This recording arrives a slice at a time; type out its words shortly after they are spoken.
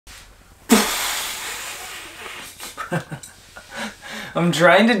I'm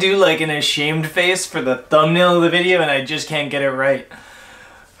trying to do like an ashamed face for the thumbnail of the video and I just can't get it right.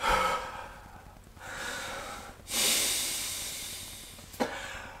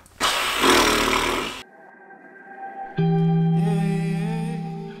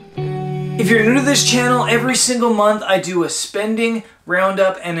 If you're new to this channel, every single month I do a spending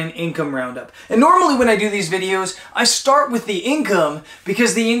roundup and an income roundup. And normally when I do these videos, I start with the income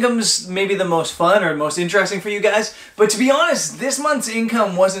because the income's maybe the most fun or most interesting for you guys. But to be honest, this month's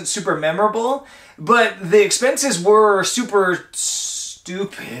income wasn't super memorable, but the expenses were super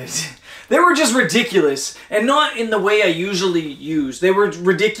stupid. They were just ridiculous, and not in the way I usually use. They were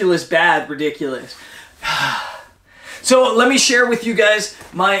ridiculous, bad, ridiculous. So let me share with you guys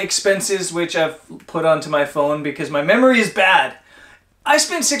my expenses, which I've put onto my phone because my memory is bad. I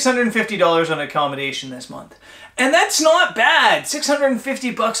spent $650 on accommodation this month. And that's not bad.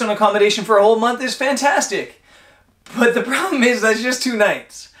 650 bucks on accommodation for a whole month is fantastic. But the problem is that's just 2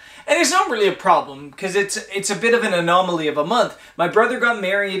 nights. And it's not really a problem because it's a bit of an anomaly of a month. My brother got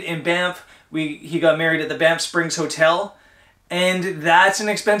married in Banff. He got married at the Banff Springs Hotel. And that's an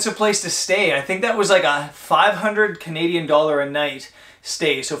expensive place to stay. I think that was like a 500 Canadian dollar a night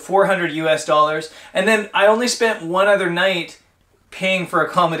stay, so 400 US dollars. And then I only spent one other night paying for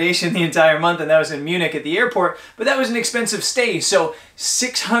accommodation the entire month, and that was in Munich at the airport, but that was an expensive stay. So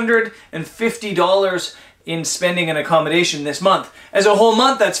 $650 in spending and accommodation this month. As a whole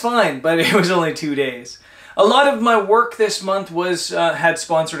month, that's fine, but it was only 2 days. A lot of my work this month was had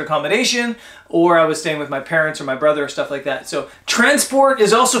sponsored accommodation, or I was staying with my parents or my brother or stuff like that. So transport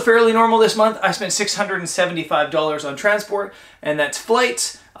is also fairly normal this month. I spent $675 on transport, and that's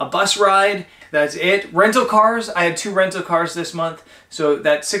flights, a bus ride, that's it. Rental cars, I had 2 rental cars this month, so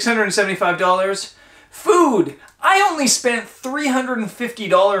that's $675. Food, I only spent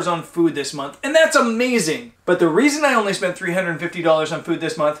 $350 on food this month, and that's amazing. But the reason I only spent $350 on food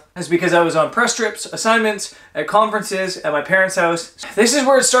this month is because I was on press trips, assignments, at conferences, at my parents' house. This is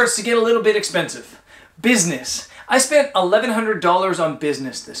where it starts to get a little bit expensive. Business. I spent $1,100 on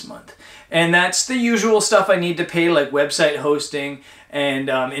business this month. And that's the usual stuff I need to pay, like website hosting and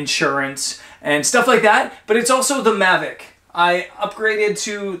insurance and stuff like that. But it's also the Mavic. I upgraded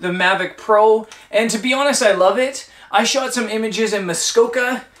to the Mavic Pro, and to be honest, I love it. I shot some images in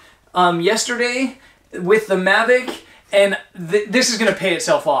Muskoka yesterday with the Mavic, and this is going to pay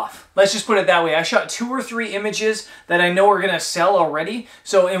itself off. Let's just put it that way. I shot 2 or 3 images that I know are going to sell already.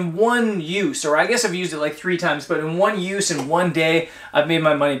 So in one use, or I guess I've used it like 3 times, but in one use, in one day, I've made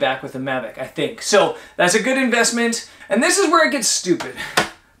my money back with the Mavic, I think. So that's a good investment, and this is where it gets stupid.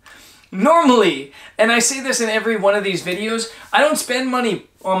 Normally, and I say this in every one of these videos, I don't spend money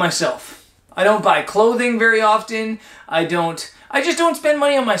on myself. I don't buy clothing very often. I just don't spend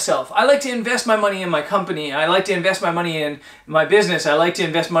money on myself. I like to invest my money in my company. I like to invest my money in my business. I like to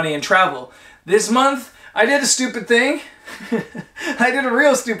invest money in travel. This month, I did a stupid thing. I did a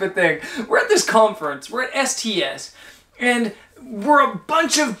real stupid thing. We're at this conference. We're at STS. And we're a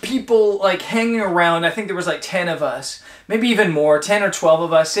bunch of people like hanging around. I think there was like 10 of us. Maybe even more, 10 or 12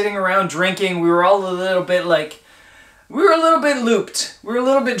 of us sitting around drinking. We were all a little bit like, we were a little bit looped. We were a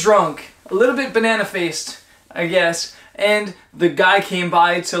little bit drunk. A little bit banana-faced, I guess. And the guy came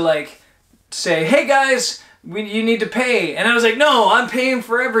by to like say, hey guys, you need to pay. And I was like, no, I'm paying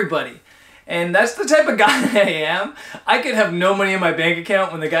for everybody. And that's the type of guy I am. I could have no money in my bank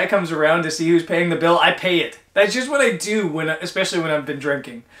account. When the guy comes around to see who's paying the bill, I pay it. That's just what I do, especially when I've been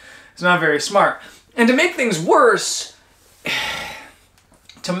drinking. It's not very smart. And to make things worse,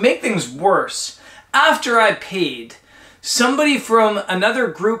 after I paid, somebody from another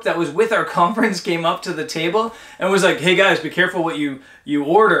group that was with our conference came up to the table and was like, hey guys, be careful what you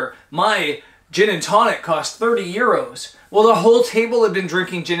order. My gin and tonic cost 30 euros. Well, the whole table had been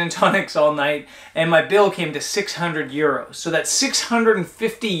drinking gin and tonics all night, and my bill came to 600 euros. So that's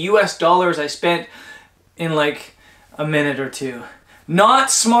 650 US dollars I spent in like a minute or 2.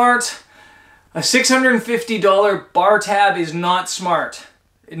 Not smart. A $650 bar tab is not smart.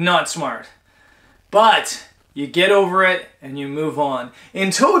 Not smart. But you get over it and you move on.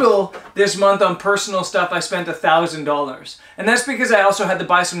 In total, this month on personal stuff, I spent $1,000. And that's because I also had to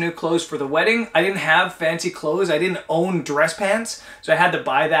buy some new clothes for the wedding. I didn't have fancy clothes. I didn't own dress pants. So I had to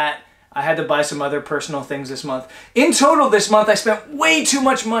buy that. I had to buy some other personal things this month. In total this month, I spent way too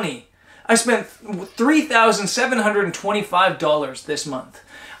much money. I spent $3,725 this month.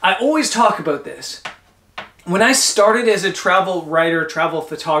 I always talk about this. When I started as a travel writer, travel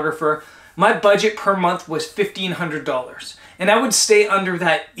photographer, my budget per month was $1,500. And I would stay under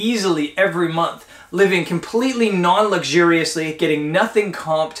that easily every month, living completely non-luxuriously, getting nothing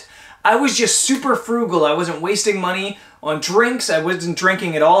comped. I was just super frugal. I wasn't wasting money on drinks. I wasn't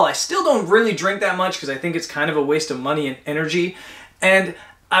drinking at all. I still don't really drink that much because I think it's kind of a waste of money and energy. And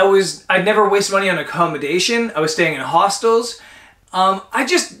I'd never waste money on accommodation. I was staying in hostels. I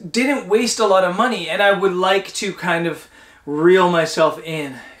just didn't waste a lot of money, and I would like to kind of reel myself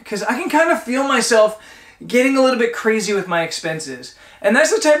in because I can kind of feel myself getting a little bit crazy with my expenses. And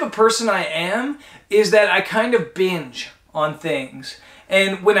that's the type of person I am, is that I kind of binge on things.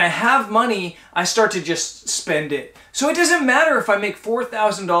 And when I have money, I start to just spend it. So it doesn't matter if I make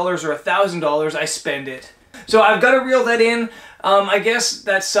 $4,000 or $1,000, I spend it. So I've got to reel that in. I guess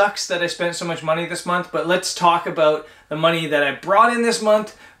that sucks that I spent so much money this month, but let's talk about the money that I brought in this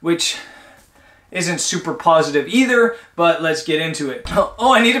month, which isn't super positive either, but let's get into it.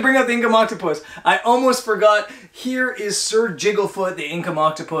 Oh, I need to bring up the Income Octopus. I almost forgot. Here is Sir Jigglefoot, the Income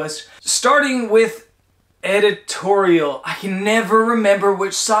Octopus. Starting with editorial. I can never remember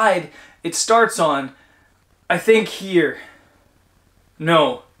which side it starts on. I think here.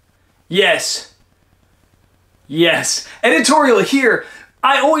 No. Yes. Yes. Editorial here.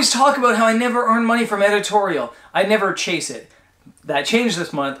 I always talk about how I never earn money from editorial. I never chase it. That changed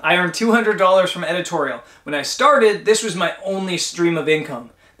this month. I earned $200 from editorial. When I started, this was my only stream of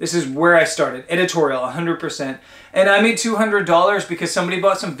income. This is where I started. Editorial, 100%. And I made $200 because somebody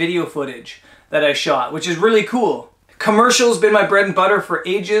bought some video footage that I shot, which is really cool. Commercial's been my bread and butter for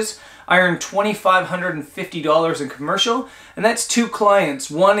ages. I earned $2,550 in commercial, and that's 2 clients.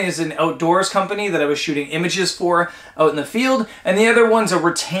 One is an outdoors company that I was shooting images for out in the field, and the other one's a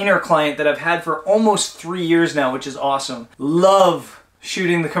retainer client that I've had for almost 3 years now, which is awesome. Love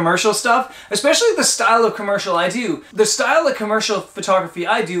shooting the commercial stuff, especially the style of commercial I do. The style of commercial photography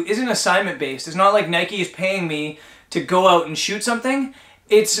I do isn't assignment based. It's not like Nike is paying me to go out and shoot something.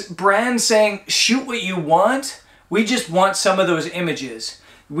 It's brands saying, shoot what you want. We just want some of those images.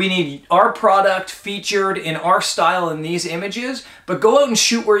 We need our product featured in our style in these images, but go out and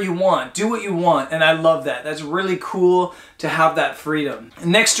shoot where you want. Do what you want, and I love that. That's really cool to have that freedom.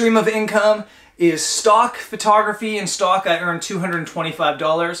 Next stream of income is stock photography. In stock, I earned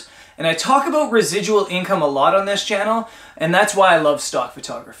 $225, and I talk about residual income a lot on this channel, and that's why I love stock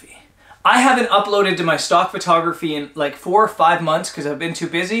photography. I haven't uploaded to my stock photography in like 4 or 5 months because I've been too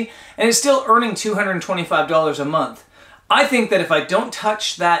busy, and it's still earning $225 a month. I think that if I don't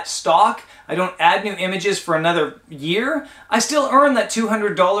touch that stock, I don't add new images for another year, I still earn that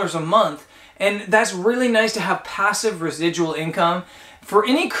 $200 a month. And that's really nice to have passive residual income. For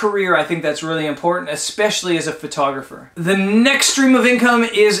any career, I think that's really important, especially as a photographer. The next stream of income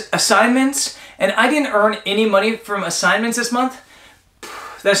is assignments, and I didn't earn any money from assignments this month.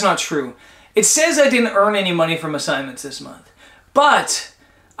 That's not true. It says I didn't earn any money from assignments this month, but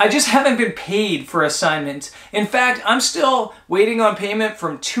I just haven't been paid for assignments. In fact, I'm still waiting on payment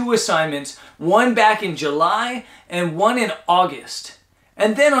from 2 assignments, one back in July and one in August.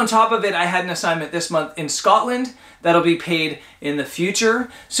 And then on top of it, I had an assignment this month in Scotland that'll be paid in the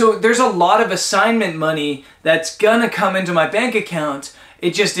future. So there's a lot of assignment money that's gonna come into my bank account.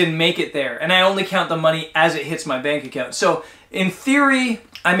 It just didn't make it there. And I only count the money as it hits my bank account. So in theory,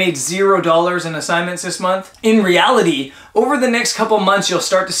 I made $0 in assignments this month. In reality, over the next couple months, you'll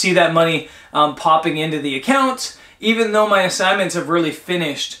start to see that money popping into the account, even though my assignments have really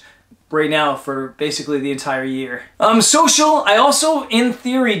finished right now for basically the entire year. Social, I also, in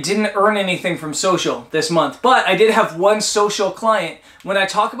theory, didn't earn anything from social this month, but I did have 1 social client. When I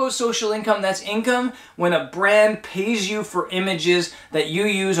talk about social income, that's income when a brand pays you for images that you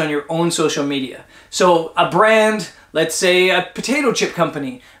use on your own social media. So a brand, let's say a potato chip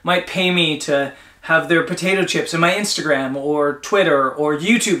company, might pay me to have their potato chips in my Instagram or Twitter or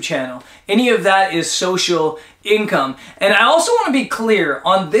YouTube channel. Any of that is social income. And I also want to be clear,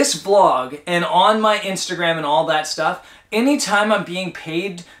 on this vlog and on my Instagram and all that stuff, anytime I'm being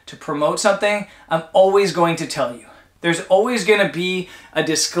paid to promote something, I'm always going to tell you. There's always going to be a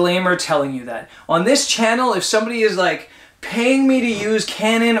disclaimer telling you that. On this channel, if somebody is like paying me to use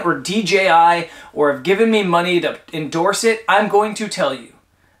Canon or DJI or have given me money to endorse it, I'm going to tell you.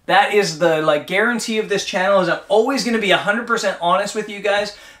 That is the guarantee of this channel, is I'm always going to be 100% honest with you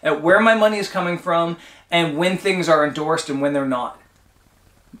guys at where my money is coming from and when things are endorsed and when they're not.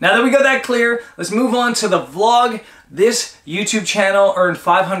 Now that we got that clear, let's move on to the vlog. This YouTube channel earned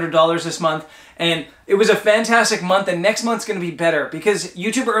 $500 this month, and it was a fantastic month, and next month's going to be better because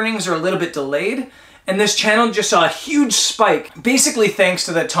YouTube earnings are a little bit delayed, and this channel just saw a huge spike, basically thanks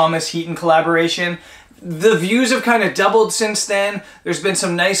to the Thomas Heaton collaboration. The views have kind of doubled since then. There's been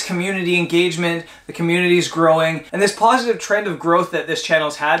some nice community engagement. The community's growing, and this positive trend of growth that this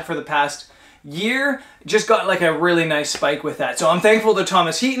channel's had for the past year just got like a really nice spike with that. So I'm thankful to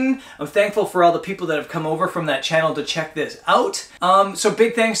Thomas Heaton. I'm thankful for all the people that have come over from that channel to check this out. So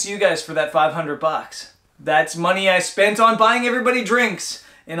big thanks to you guys for that 500 bucks. That's money I spent on buying everybody drinks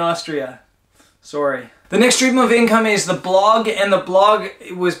in Austria. Sorry. The next stream of income is the blog, and the blog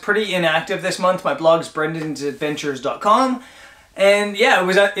was pretty inactive this month. My blog's brendansadventures.com. And yeah, it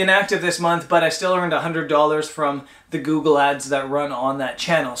was inactive this month, but I still earned $100 from the Google ads that run on that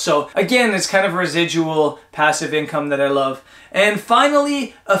channel. So again, it's kind of residual passive income that I love. And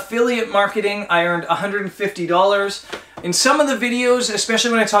finally, affiliate marketing. I earned $150. In some of the videos,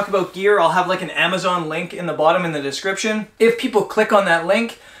 especially when I talk about gear, I'll have like an Amazon link in the bottom in the description. If people click on that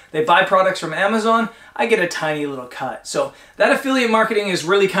link, they buy products from Amazon, I get a tiny little cut. So that affiliate marketing is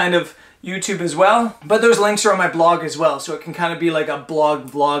really kind of YouTube as well, but those links are on my blog as well, so it can kind of be like a blog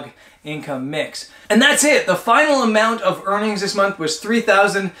vlog income mix. And that's it. The final amount of earnings this month was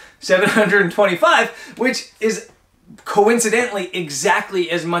 $3,725, which is coincidentally exactly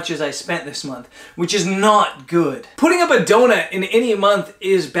as much as I spent this month, which is not good. Putting up a donut in any month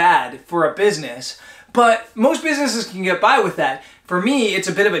is bad for a business, but most businesses can get by with that. For me, it's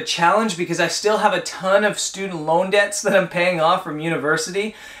a bit of a challenge because I still have a ton of student loan debts that I'm paying off from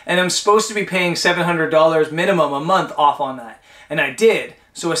university, and I'm supposed to be paying $700 minimum a month off on that, and I did.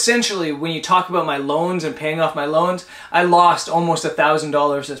 So essentially, when you talk about my loans and paying off my loans, I lost almost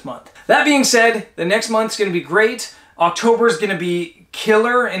 $1,000 this month. That being said, the next month's gonna be great. October is gonna be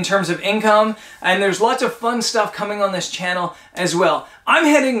killer in terms of income, and there's lots of fun stuff coming on this channel as well. I'm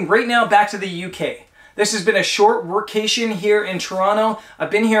heading right now back to the UK. This has been a short workation here in Toronto. I've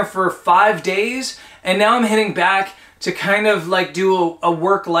been here for 5 days, and now I'm heading back to kind of like do a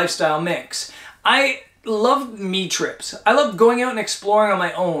work lifestyle mix. I love me trips. I love going out and exploring on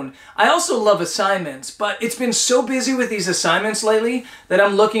my own. I also love assignments, but it's been so busy with these assignments lately that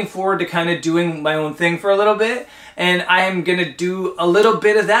I'm looking forward to kind of doing my own thing for a little bit, and I am gonna do a little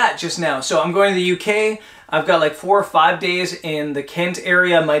bit of that just now. So I'm going to the UK. I've got like 4 or 5 days in the Kent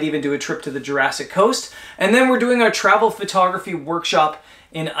area. I might even do a trip to the Jurassic Coast. And then we're doing our travel photography workshop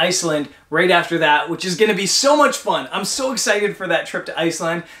in Iceland right after that, which is gonna be so much fun. I'm so excited for that trip to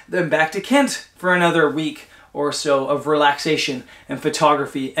Iceland. Then back to Kent for another week or so of relaxation and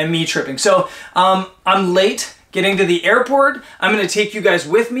photography and me tripping. So I'm late getting to the airport. I'm gonna take you guys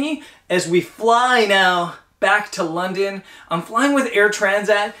with me as we fly now back to London. I'm flying with Air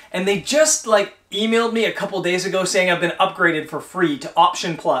Transat, and they just like emailed me a couple days ago saying I've been upgraded for free to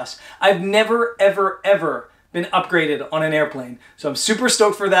Option Plus. I've never, ever, ever been upgraded on an airplane. So I'm super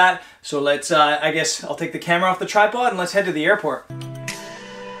stoked for that. So let's, I guess I'll take the camera off the tripod and let's head to the airport.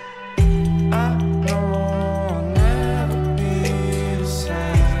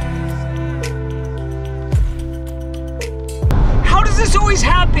 How does this always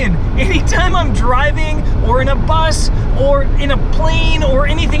happen? Anytime I'm driving or in a bus or in a plane or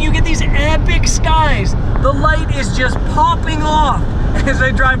anything, you get these epic skies. The light is just popping off as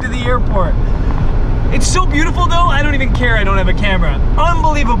I drive to the airport. It's so beautiful though, I don't even care I don't have a camera.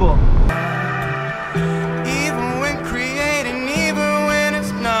 Unbelievable. Even when creating, even when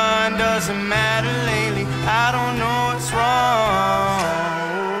it's none, doesn't matter lately. I don't know what's wrong.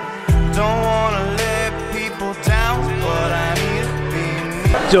 Don't wanna let people down, but I need to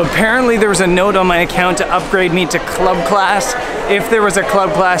be. So apparently there was a note on my account to upgrade me to club class if there was a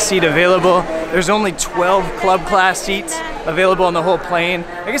club class seat available. There's only 12 club class seats available on the whole plane.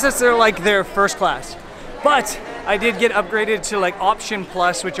 I guess that's their first class. But I did get upgraded to like Option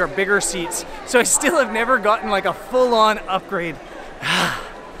Plus, which are bigger seats. So I still have never gotten like a full-on upgrade.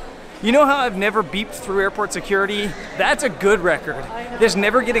 You know how I've never beeped through airport security? That's a good record. This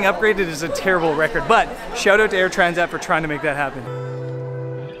never getting upgraded is a terrible record, but shout out to Air Transat for trying to make that happen.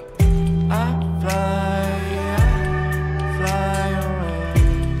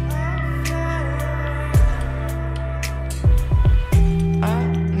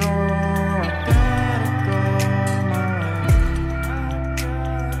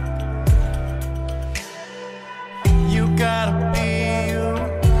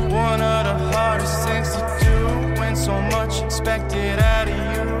 Expected out of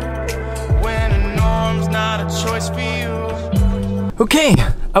you when a norm's not a choice for you. Okay,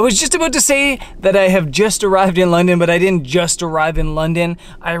 I was just about to say that I have just arrived in London, but I didn't just arrive in London.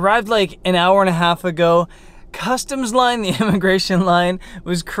 I arrived like an hour and a half ago. Customs line, the immigration line,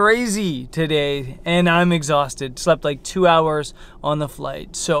 was crazy today, and I'm exhausted. Slept like 2 hours on the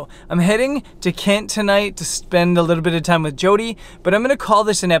flight. So I'm heading to Kent tonight to spend a little bit of time with Jody, but I'm gonna call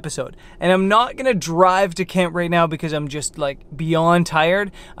this an episode. And I'm not gonna drive to Kent right now because I'm just like beyond tired.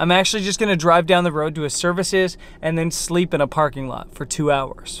 I'm actually just gonna drive down the road to a services and then sleep in a parking lot for 2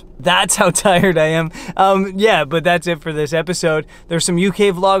 hours. That's how tired I am. Yeah, but that's it for this episode. There's some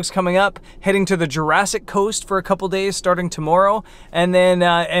UK vlogs coming up, heading to the Jurassic Coast for a couple days starting tomorrow, and then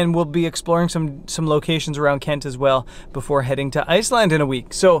and we'll be exploring some locations around Kent as well before heading to Iceland in a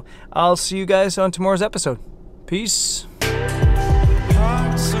week. So I'll see you guys on tomorrow's episode. Peace.